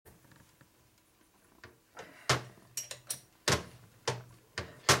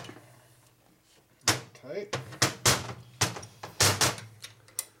Tight.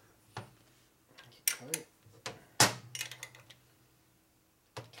 Tight.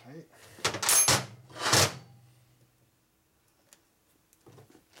 Tight.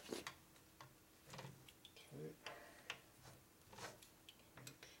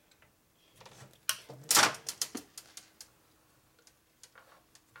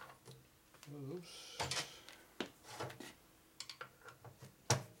 Oops.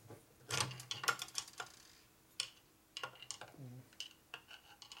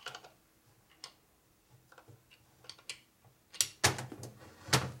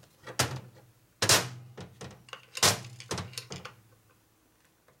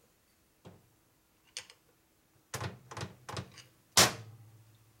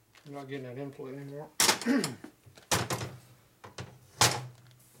 I'm not getting that in plate anymore.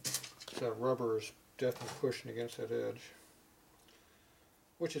 That rubber is definitely pushing against that edge,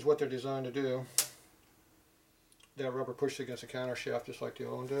 which is what they're designed to do. That rubber pushes against the counter shaft just like the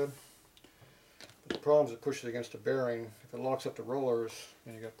old one did. But the problem is it pushes against the bearing. If it locks up the rollers,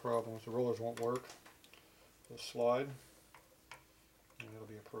 then you got problems. The rollers won't work. They'll slide, and that'll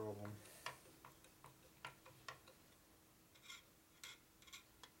be a problem.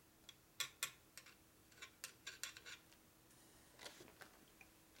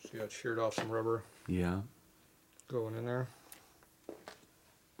 See how it sheared off some rubber? Yeah. Going in there.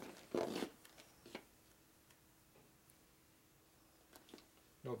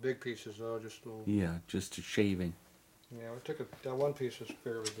 No big pieces though, just little. Yeah, just a shaving. Yeah, we took that one piece was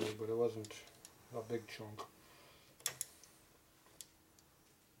fairly big, but it wasn't a big chunk.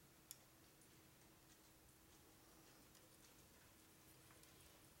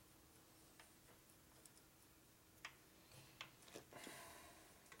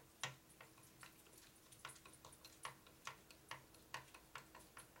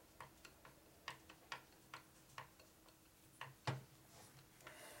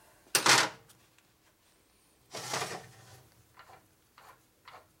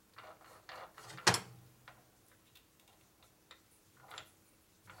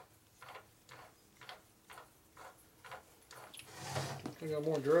 I got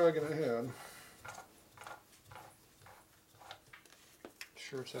more drag than I had.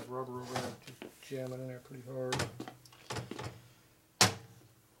 Sure, it's that rubber over there just jamming in there pretty hard. I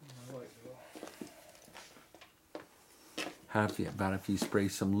like it. How about if you spray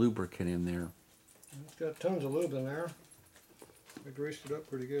some lubricant in there? It's got tons of lube in there. I greased it up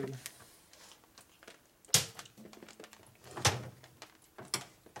pretty good.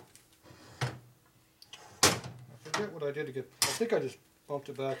 I forget what I did to get. I think I just bumped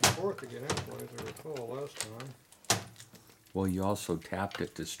it back and forth to get into it, as I recall last time. Well, you also tapped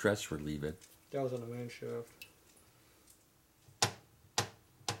it to stress relieve it. That was on the main shaft.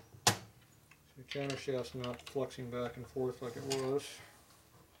 See, the counter shaft's not flexing back and forth like it was.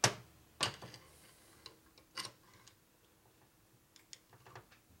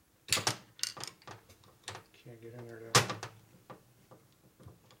 Can't get in there to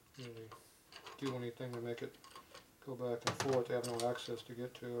really do anything to make it go back and forth. They have no access to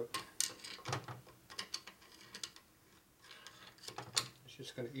get to it. It's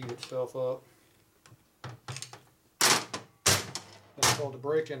just going to eat itself up. That's called the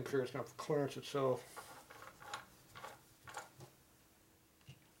break-in period. It's going to clearance itself.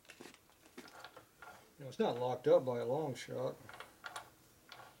 You know, it's not locked up by a long shot.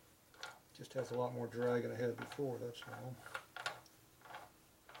 It just has a lot more drag than it had before, that's all.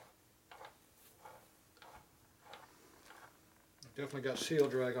 Definitely got seal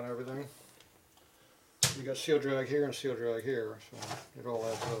drag on everything. You got seal drag here and seal drag here, so it all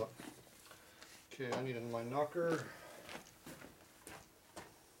adds up. Okay, I need my knocker.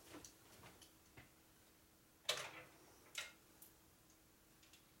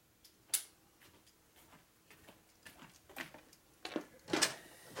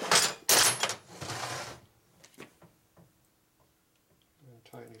 And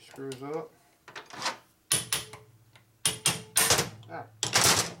tighten these screws up. Ah.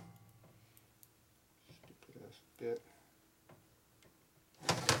 Stupid ass bit.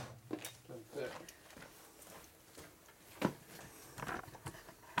 Doesn't fit.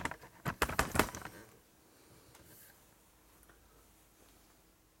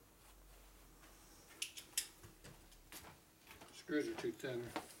 Screws are too thin.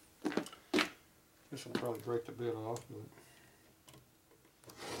 This will probably break the bit off, but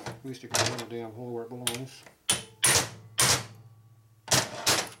at least you can get in the damn hole where it belongs.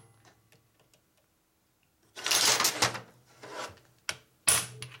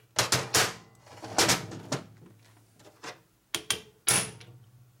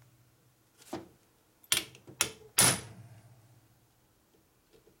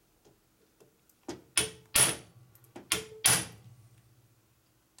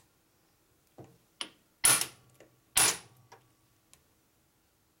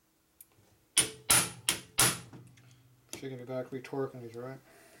 taking me back, retorquing these, right?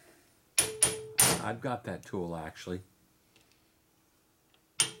 I've got that tool actually.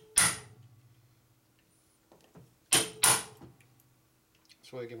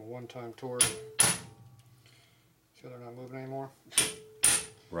 So I give them a one-time torque. See how they're not moving anymore?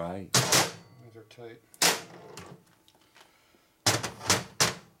 Right. That means they're tight.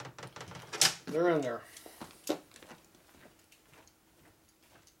 They're in there.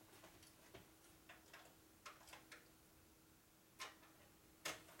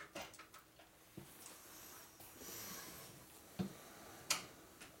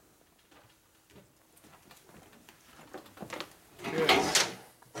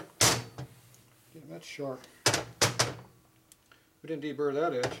 Getting that sharp. We didn't deburr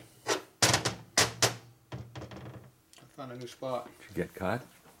that edge. I found a new spot. Did you get cut?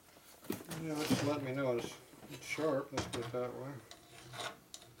 Yeah, that's just letting me know it's sharp. Let's put it that way.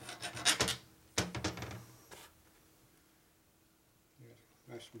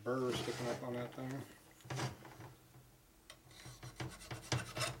 Nice burr sticking up on that thing.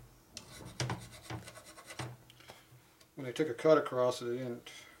 When they took a cut across it, it didn't.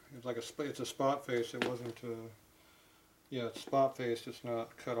 It was like it's a spot face. It wasn't. Yeah, it's spot faced. It's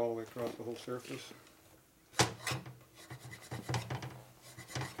not cut all the way across the whole surface.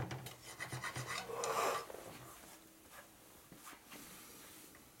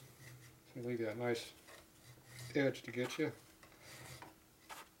 So you leave that nice edge to get you.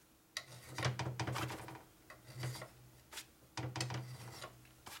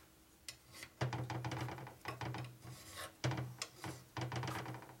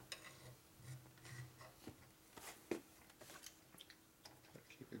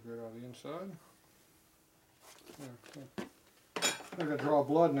 Keep it grit out of the inside. There. I'm going to draw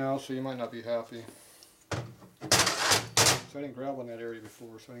blood now, so you might not be happy. So I didn't grab on that area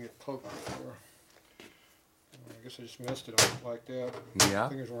before, so I didn't get poked before. I guess I just missed it like that. Yeah.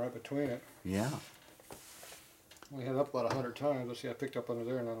 Fingers were right between it. Yeah. We hit it up about 100 times. Let's see, I picked up under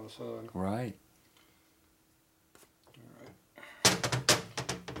there and not on the side. Right. Alright.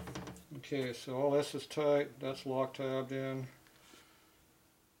 Okay, so all this is tight. That's lock tabbed in.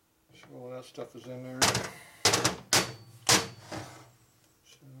 So all that stuff is in there. So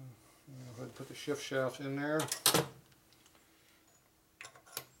go ahead and put the shift shaft in there.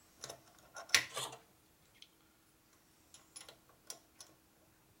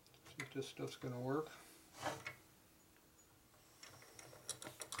 See if this stuff's going to work.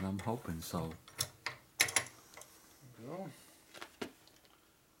 I'm hoping so. There we go.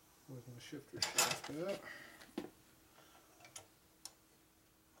 Where's my shifter shaft at?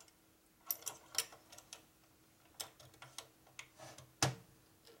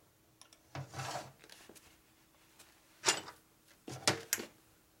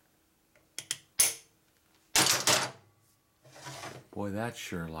 Boy, that's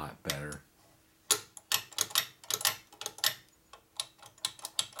sure a lot better.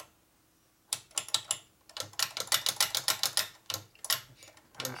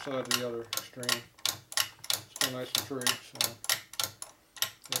 One side to the other extreme. Still nice and free, so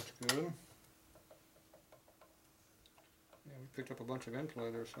that's good. Yeah, we picked up a bunch of end play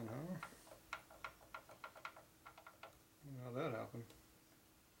there somehow. I don't know how that happened.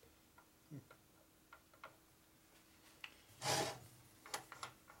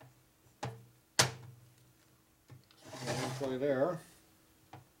 End play there.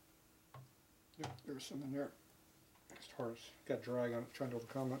 Yep, there's some in there. It's hard. It's got drag on it, trying to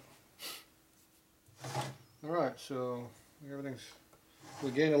overcome it. Alright, so everything's, we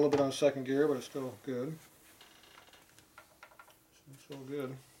gained a little bit on second gear, but it's still good. So it's all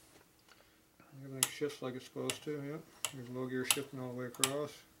good. Everything shifts like it's supposed to, yep. There's low gear shifting all the way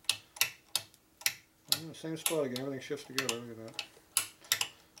across. In the same spot again, everything shifts together, look at that.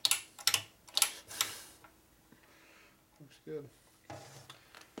 Looks good.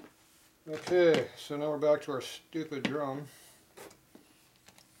 Okay, so now we're back to our stupid drum.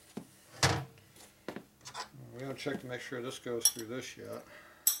 We haven't checked to make sure this goes through this yet.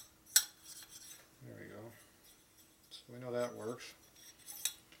 There we go. So we know that works.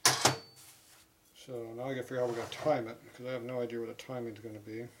 So now I gotta figure out how we're gonna time it, because I have no idea what the timing's gonna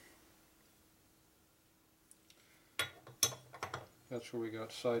be. That's where we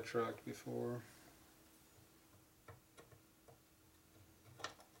got sidetracked before.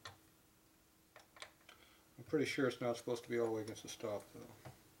 I'm pretty sure it's not supposed to be all the way against the stop though.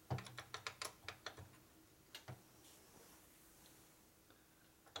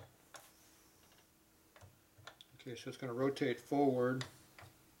 Okay, so it's going to rotate forward a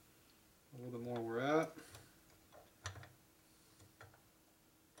little bit more where we're at.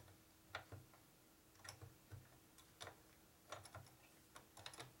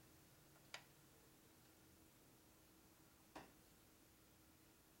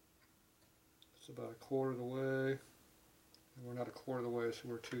 about a quarter of the way. And we're not a quarter of the way, so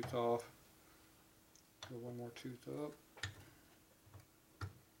we're a tooth off. Go one more tooth up.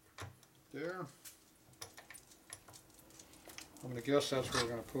 There. I'm going to guess that's where we're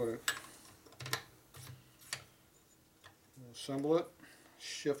going to put it. We'll assemble it,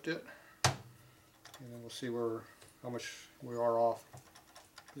 shift it, and then we'll see how much we are off.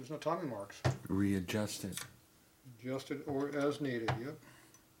 There's no timing marks. Readjust it. Adjust it or as needed, yep.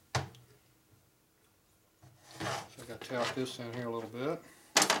 So I got to tap this in here a little bit.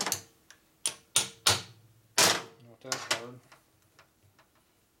 Not that hard.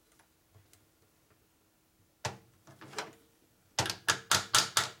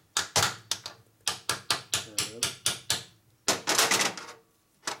 There it is.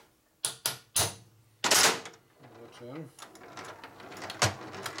 That's in.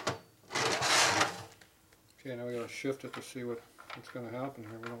 Okay, now we got to shift it to see what's going to happen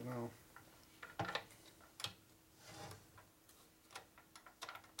here. We don't know.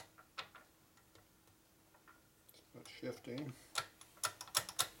 It's about shifting.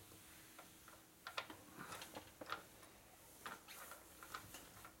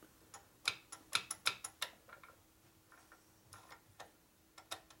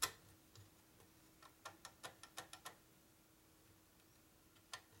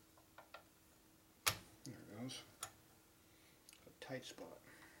 There it goes. A tight spot.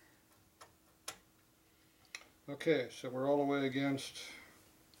 Okay, so we're all the way against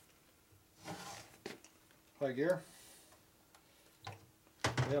high gear.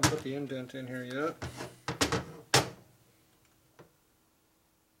 We haven't put the indent in here yet.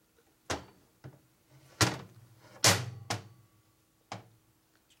 So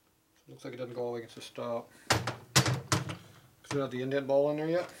it looks like it doesn't go all the way against the stop. Do you have the indent ball in there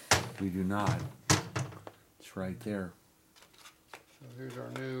yet? We do not. It's right there. So here's our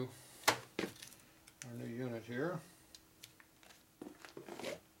new unit here.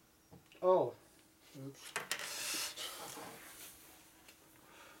 Oh, oops.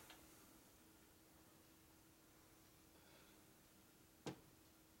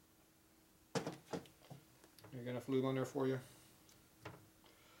 You got enough lube on there for you?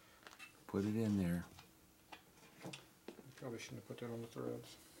 Put it in there. Probably shouldn't have put that on the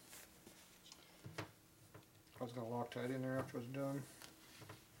threads. I was going to Loctite in there after it was done.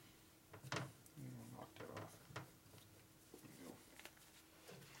 Knock that off. There you go.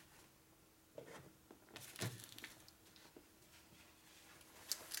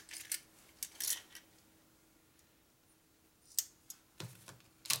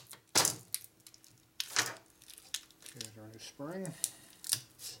 Okay, there's our new spring.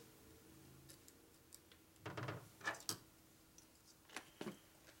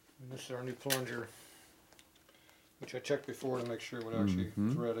 And this is our new plunger, which I checked before to make sure it would actually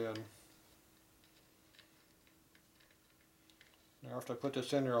thread in. Now after I put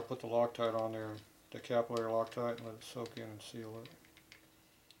this in there, I'll put the Loctite on there, the capillary Loctite, and let it soak in and seal it.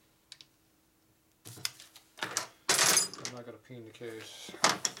 I'm not going to peen the case.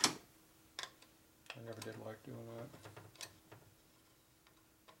 I never did like doing that.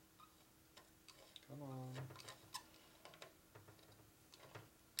 Come on.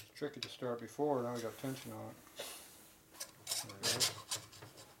 It's tricky to start before, now we got tension on it. There we go.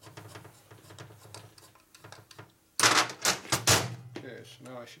 Okay, so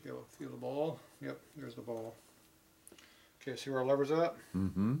now I should be able to feel the ball. Yep, there's the ball. Okay, see where our lever's at?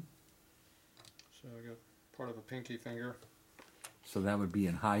 Mm-hmm. So I got part of a pinky finger. So that would be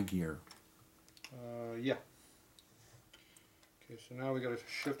in high gear. Yeah. Okay, so now we got to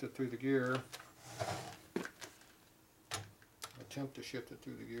shift it through the gear. Attempt to shift it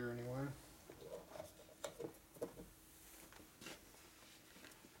through the gear anyway.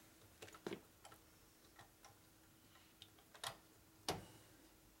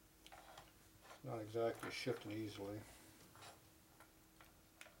 It's not exactly shifting easily.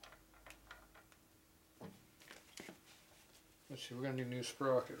 Let's see, we're going to do new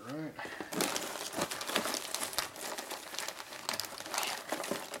sprocket, right?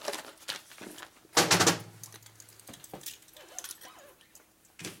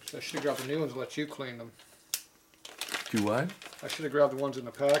 So I should have grabbed the new ones and let you clean them. Do what? I should have grabbed the ones in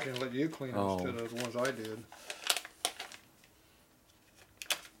the pack and let you clean them Oh. instead of the ones I did.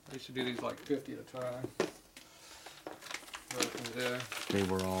 I used to do these like 50 at a time. Right from there. They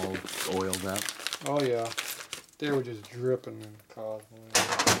were all oiled up. Oh yeah. They were just dripping in cosmo.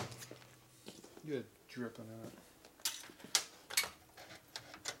 Good dripping in it.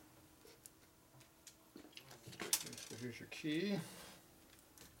 Okay, so here's your key.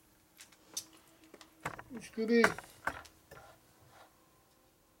 Hey, Scooby.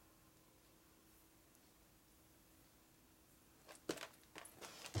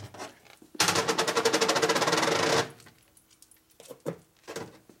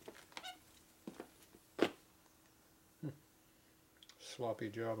 sloppy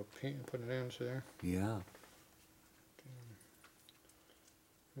job of putting ends there. Yeah.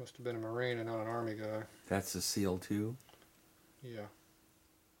 Must have been a Marine and not an Army guy. That's a seal too? Yeah.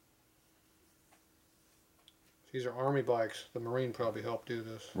 These are Army bikes. The Marine probably helped do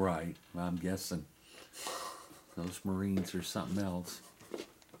this. Right. I'm guessing. Those Marines are something else.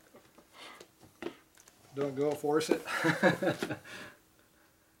 Don't go force it. Okay,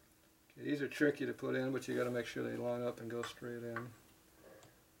 these are tricky to put in, but you got to make sure they line up and go straight in.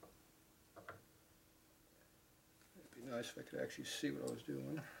 It'd be nice if I could actually see what I was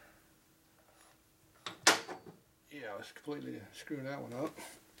doing. Yeah, I was completely screwing that one up.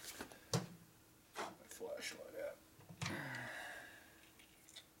 My flashlight out.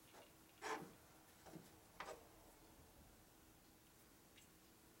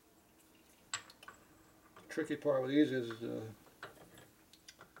 The tricky part with these is the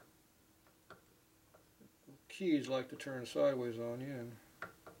keys like to turn sideways on you and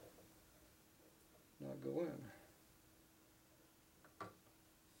not go in.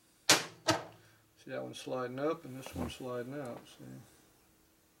 See that one sliding up and this one sliding out. See,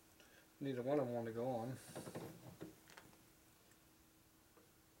 neither one of them want to go on.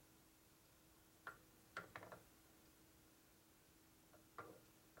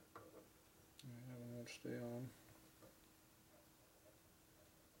 That one won't stay on.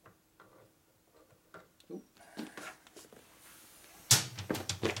 Oop.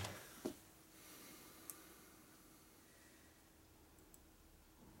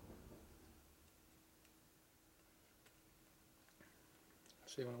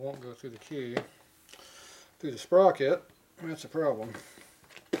 See, when it won't go through the key, through the sprocket, that's a problem.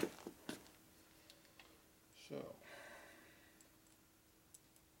 So,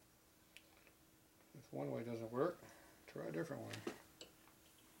 if one way doesn't work, try a different one.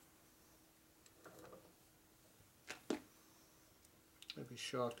 I'd be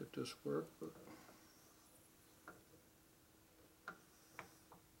shocked if this worked, but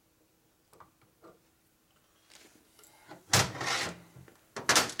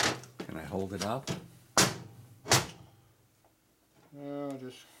Can I hold it up? no,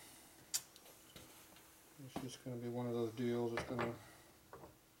 it's just going to be one of those deals. It's going to.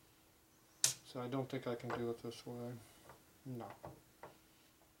 So I don't think I can do it this way. No.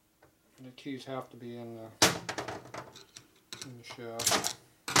 The keys have to be in the shaft.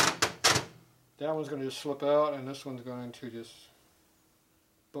 That one's going to just slip out, and this one's going to just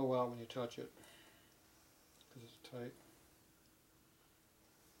bow out when you touch it because it's tight.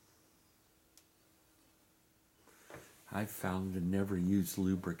 I've found to never use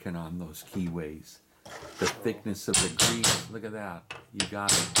lubricant on those keyways. The thickness of the grease, look at that. You got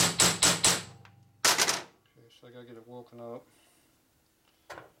it. Okay, so I got to get it woken up.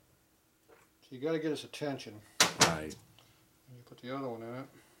 So you got to get its attention. Right. And you put the other one in it.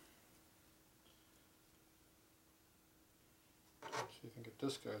 Let's see if you can get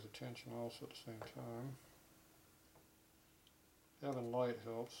this guy's attention also at the same time. Having light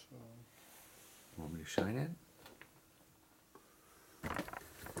helps. Want me to shine it?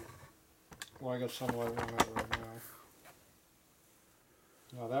 Well, I got some light on that right now.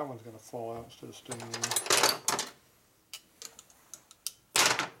 Now that one's going to fall out instead of staying in.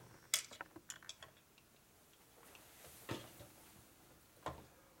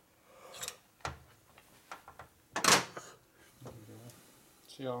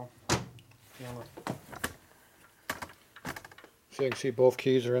 See how camera. So you can see both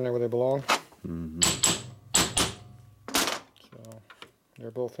keys are in there where they belong. Mm-hmm. So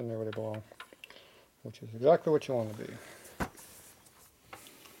they're both in there where they belong, which is exactly what you want to be.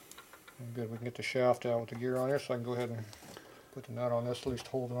 And good, we can get the shaft out with the gear on there, so I can go ahead and put the nut on this, at least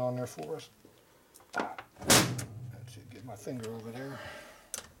hold it on there for us. Let's see, get my finger over there.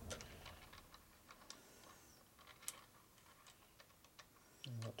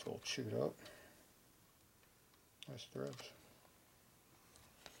 And that's all chewed up. Nice threads.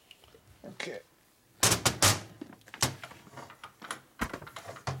 Okay.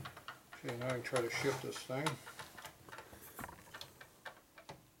 Okay, now I can try to shift this thing.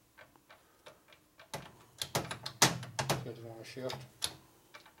 It doesn't want to shift.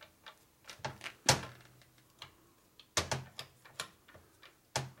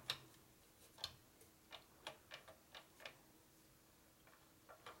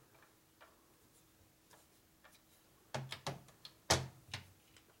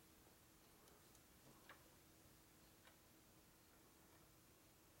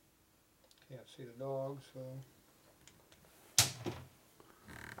 Can't see the dog, so.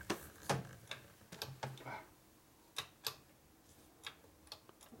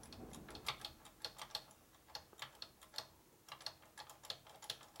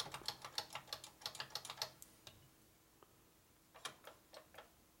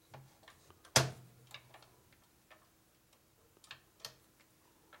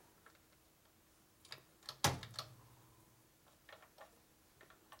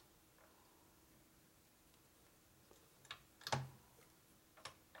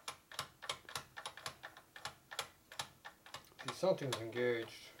 something's engaged.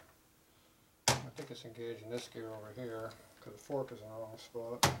 I think it's engaged in this gear over here because the fork is in the wrong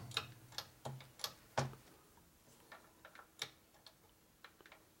spot.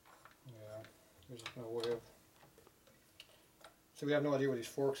 Yeah, there's just no way of... So we have no idea where these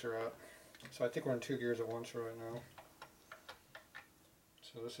forks are at. So I think we're in 2 gears at once right now.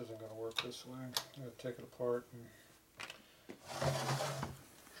 So this isn't going to work this way. I'm going to take it apart and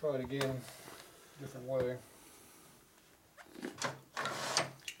try it again a different way.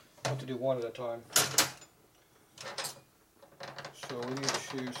 I have to do one at a time. So we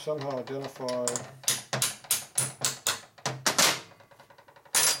need to somehow identify where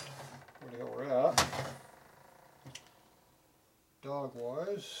the hell we're at. Dog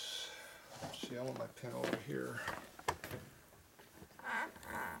wise. Let's see, I want my pen over here.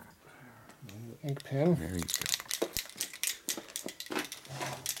 Ink pen. There you go.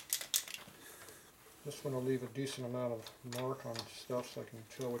 This one will leave a decent amount of mark on stuff so I can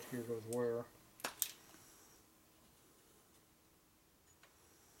tell which gear goes where.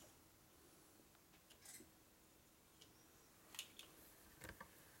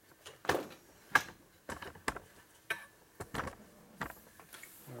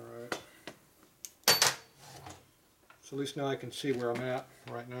 Alright. So at least now I can see where I'm at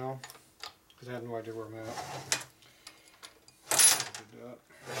right now, because I have no idea where I'm at. Do that.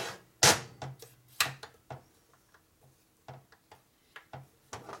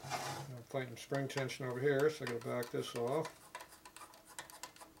 I'm fighting spring tension over here, so I gotta back this off.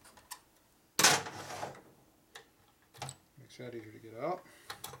 Makes that easier to get out.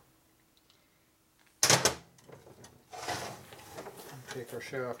 Take our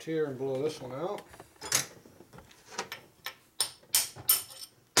shaft here and blow this one out.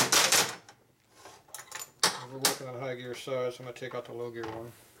 We're working on high gear side, so I'm going to take out the low gear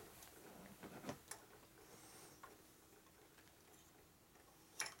one.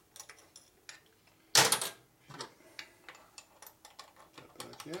 Put that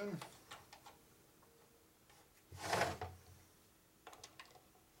back in.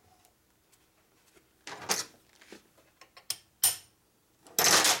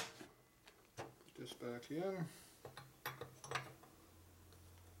 Put this back in.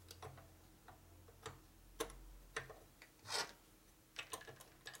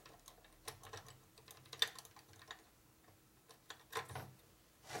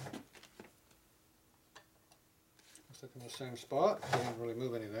 Stuck in the same spot, so I didn't really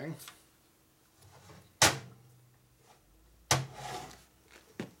move anything.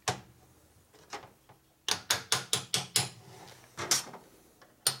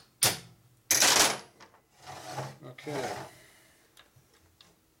 Okay.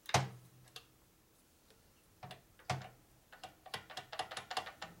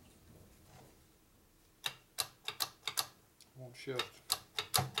 Won't shift.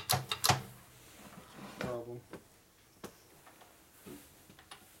 Problem.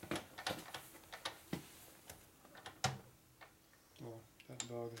 Oh, that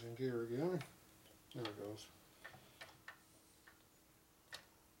dog is in gear again. There it goes.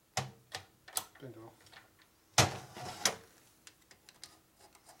 Bingo.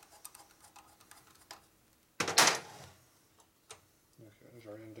 Okay, there's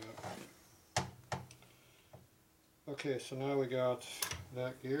our indent. Okay, so now we got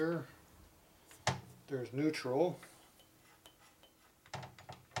that gear. There's neutral.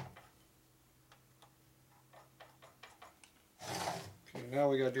 Okay, now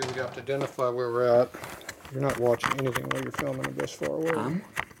we got to identify where we're at. You're not watching anything while you're filming it this far away.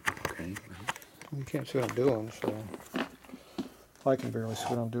 Okay. You can't see what I'm doing, so I can barely see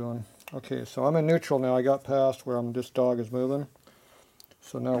what I'm doing. Okay, so I'm in neutral now. I got past where this dog is moving.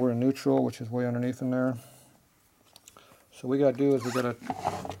 So now we're in neutral, which is way underneath in there. So what we got to do is we got to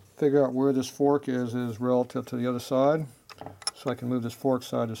figure out where this fork is relative to the other side, so I can move this fork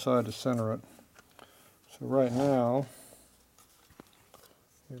side to side to center it. So right now,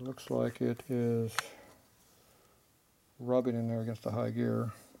 it looks like it is rubbing in there against the high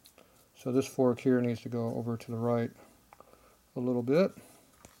gear. So this fork here needs to go over to the right a little bit.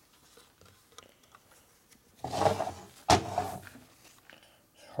 It's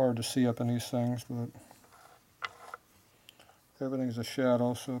hard to see up in these things, but everything's a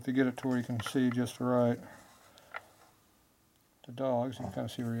shadow, so if you get it to where you can see just right the dogs, you can kind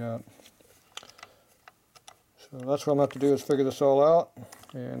of see where you're at. So that's what I'm going to have to do, is figure this all out,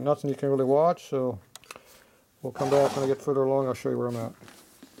 and nothing you can really watch, so we'll come back when I get further along. I'll show you where I'm at.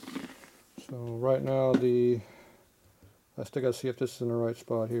 So right now I still got to see if this is in the right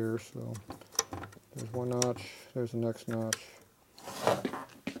spot here. So there's one notch, there's the next notch.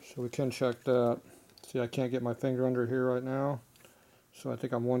 So we can check that. See, I can't get my finger under here right now. So I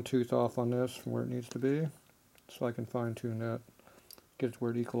think I'm 1 tooth off on this from where it needs to be. So I can fine tune that. Get it to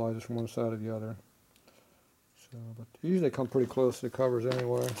where it equalizes from one side to the other. So, but usually they come pretty close to the covers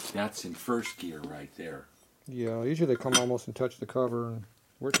anyway. That's in first gear right there. Yeah, usually they come almost and touch the cover, and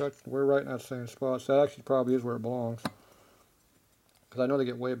we're right in that same spot. So that actually probably is where it belongs. Because I know they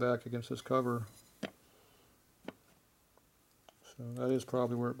get way back against this cover. So that is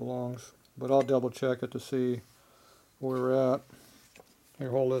probably where it belongs. But I'll double check it to see where we're at. Here,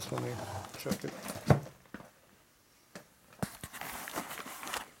 hold this, let me check it.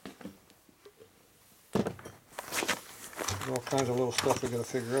 There's all kinds of little stuff we got to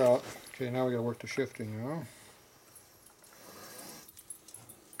figure out. Okay, now we got to work the shifting, you know.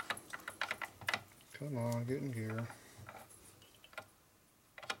 Come on, get in gear.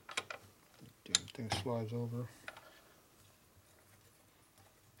 Damn thing slides over.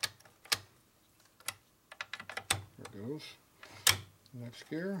 There it goes. Next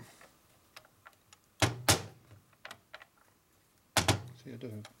gear. See, it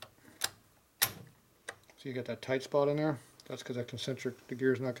doesn't. See, you got that tight spot in there? That's because that concentric, the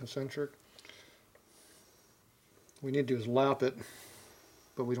gear is not concentric. What we need to do is lap it,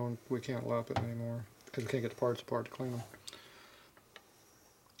 but we can't lap it anymore because we can't get the parts apart to clean them.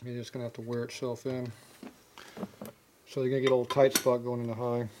 You're just gonna have to wear itself in. So you're gonna get a little tight spot going in the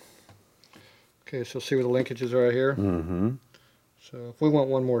high. Okay, so see where the linkages are right here? Mm-hmm. So if we want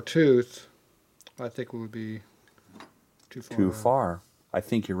one more tooth, I think we would be too far. Too far. I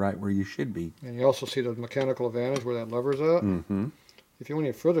think you're right where you should be. And you also see the mechanical advantage where that lever's at. Mm-hmm. If you went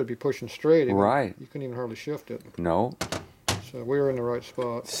any further, it'd be pushing straight. Right. You couldn't even hardly shift it. No. So we were in the right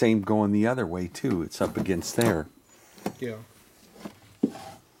spot. Same going the other way too. It's up against there. Yeah. So,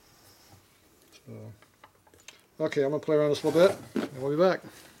 okay, I'm going to play around this a little bit, and we'll be back.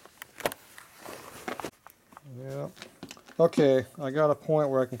 Yeah. Okay, I got a point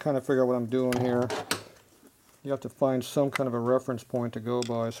where I can kind of figure out what I'm doing here. You have to find some kind of a reference point to go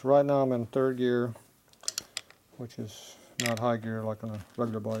by. So right now I'm in third gear, which is not high gear like on a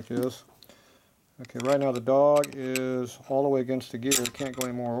regular bike is. Okay, right now the dog is all the way against the gear. It can't go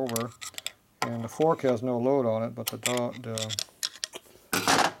any more over. And the fork has no load on it, but the dog, it's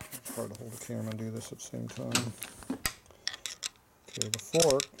hard to hold the camera and do this at the same time. Okay, the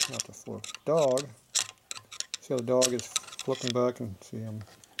fork, not the fork, dog. See how the dog is flipping back and see I'm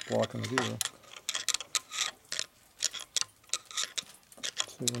blocking the gear.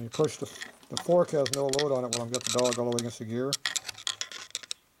 See, when you push the fork has no load on it when I've got the dog all the way against the gear.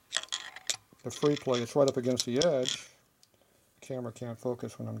 The free play, it's right up against the edge. The camera can't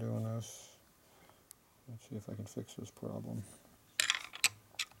focus when I'm doing this. Let's see if I can fix this problem.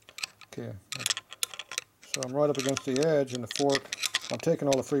 Okay, so I'm right up against the edge and the fork, I'm taking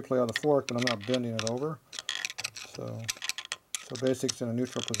all the free play out of the fork, but I'm not bending it over. So basically it's in a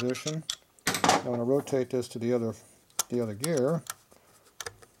neutral position. Now I'm going to rotate this to the other gear.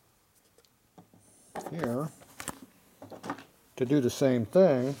 Here. To do the same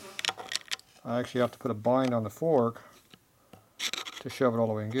thing, I actually have to put a bind on the fork to shove it all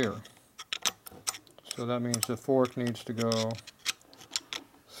the way in gear. So that means the fork needs to go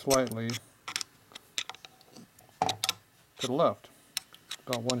slightly to the left,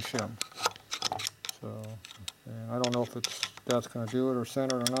 about 1 shim. So, and I don't know if that's going to do it or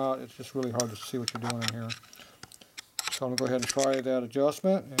center or not. It's just really hard to see what you're doing in here. So I'm going to go ahead and try that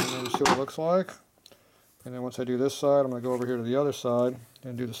adjustment and then see what it looks like. And then once I do this side, I'm going to go over here to the other side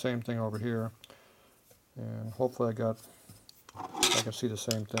and do the same thing over here. And hopefully I can see the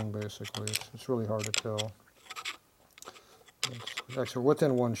same thing basically. It's really hard to tell. It's actually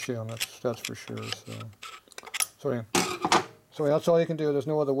within 1 shim, that's for sure. So that's all you can do. There's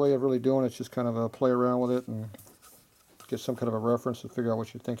no other way of really doing it. It's just kind of play around with it and get some kind of a reference to figure out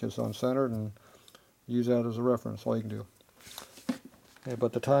what you think is uncentered and use that as a reference. All you can do. Okay,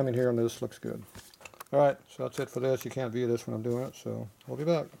 but the timing here on this looks good. Alright, so that's it for this. You can't view this when I'm doing it, so I'll be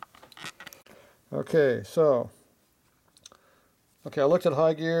back. Okay, I looked at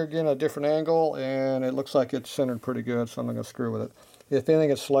high gear again at a different angle, and it looks like it's centered pretty good, so I'm not going to screw with it. If anything,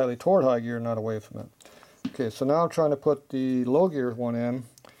 it's slightly toward high gear, not away from it. Okay, so now I'm trying to put the low gear one in,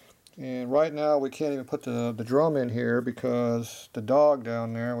 and right now we can't even put the drum in here because the dog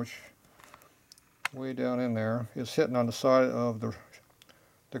down there, which way down in there, is hitting on the side of the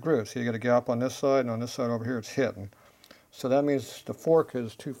groove. So you get a gap on this side, and on this side over here it's hitting. So that means the fork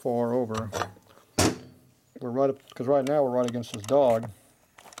is too far over. Because right now we're right against this dog,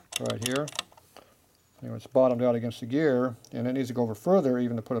 right here. It's bottomed out against the gear, and it needs to go over further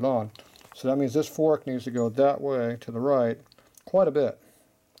even to put it on. So that means this fork needs to go that way to the right quite a bit.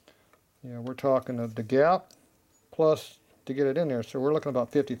 We're talking the gap plus to get it in there. So we're looking about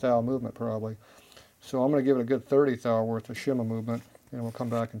 50 thou movement probably. So I'm going to give it a good 30 thou worth of shimmer movement, and we'll come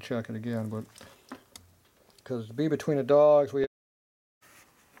back and check it again. But because to be between the dogs, we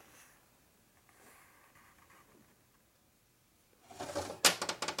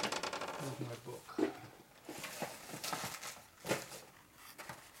here's my book.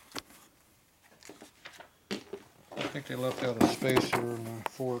 I think they left out a spacer and a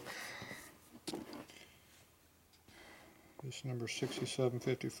fork. This number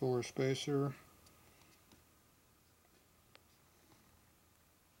 6754 spacer.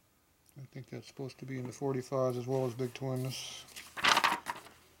 I think that's supposed to be in the 45s as well as big twins.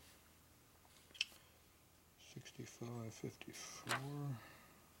 6554.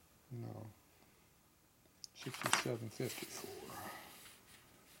 No. 6754.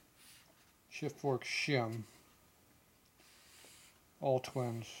 Shift fork shim. All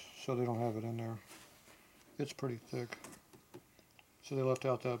twins, so they don't have it in there. It's pretty thick. So they left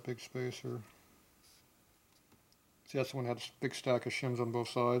out that big spacer. See, that's the one that had a big stack of shims on both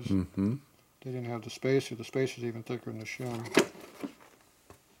sides. Mm-hmm. They didn't have the spacer. The spacer's even thicker than the shim.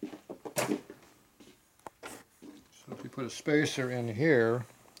 So if we put a spacer in here,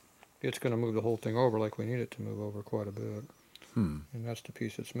 it's going to move the whole thing over like we need it to move over quite a bit. And that's the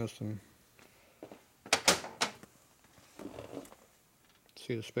piece that's missing.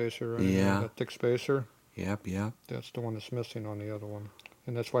 See the spacer right Yeah. there? That thick spacer? Yep, yep. That's the one that's missing on the other one.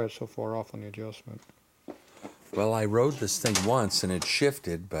 And that's why it's so far off on the adjustment. Well, I rode this thing once and it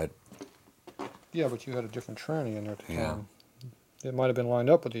shifted, but Yeah, but you had a different tranny in there at the Yeah. time. It might have been lined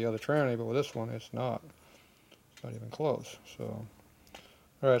up with the other tranny, but with this one, it's not. It's not even close. So,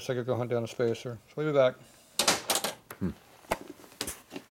 all right, so I could go hunt down a spacer. So we'll be back.